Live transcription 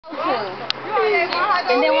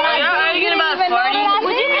And then when I you about 40? What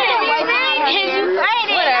you mean?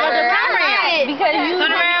 Whatever. Because you turn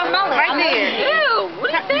around right there. Ew, what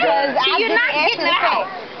is that? So you're not getting it out.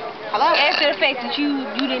 Hello? After the fact that you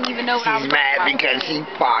didn't even know what I was She's mad because she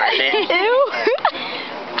farted.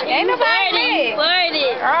 Ain't nobody mad.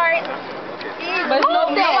 Alright. But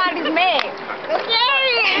nobody's mad.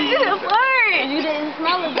 You didn't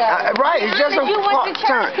smell it though. Right, it's just a fart.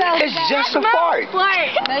 It's just a fart.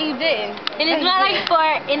 No, you didn't. And it smells like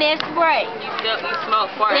fart, and it's spray. You smell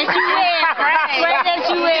fart. That you wear. Spray that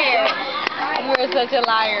you wear. You're such a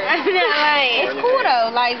liar. I'm not lying. It's cool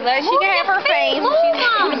though. Like, she can have her fame. She's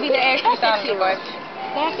going to be the actress out of the bunch.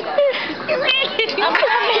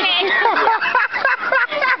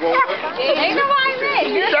 Ain't nobody mad.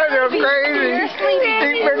 You're crazy. You're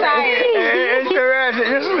sleepy. You're tired. Interesting.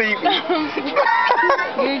 You're sleepy.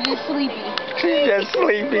 You're just sleepy. She's just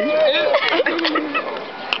sleepy.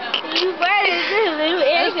 You farted too.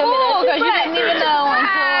 It's cool because you didn't even know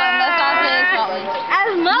unless I said something. I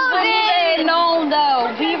smelled You wouldn't even have known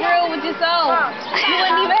though. Be real with yourself. You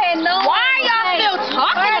wouldn't even have known. Why are y'all still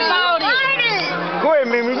talking about it? Go ahead,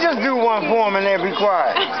 Mimi. Just do one for him and then be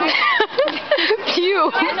quiet.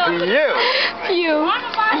 You. You.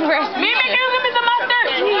 Mimi, give me the mustard.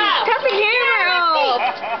 Cut the camera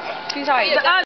off. She's hiding.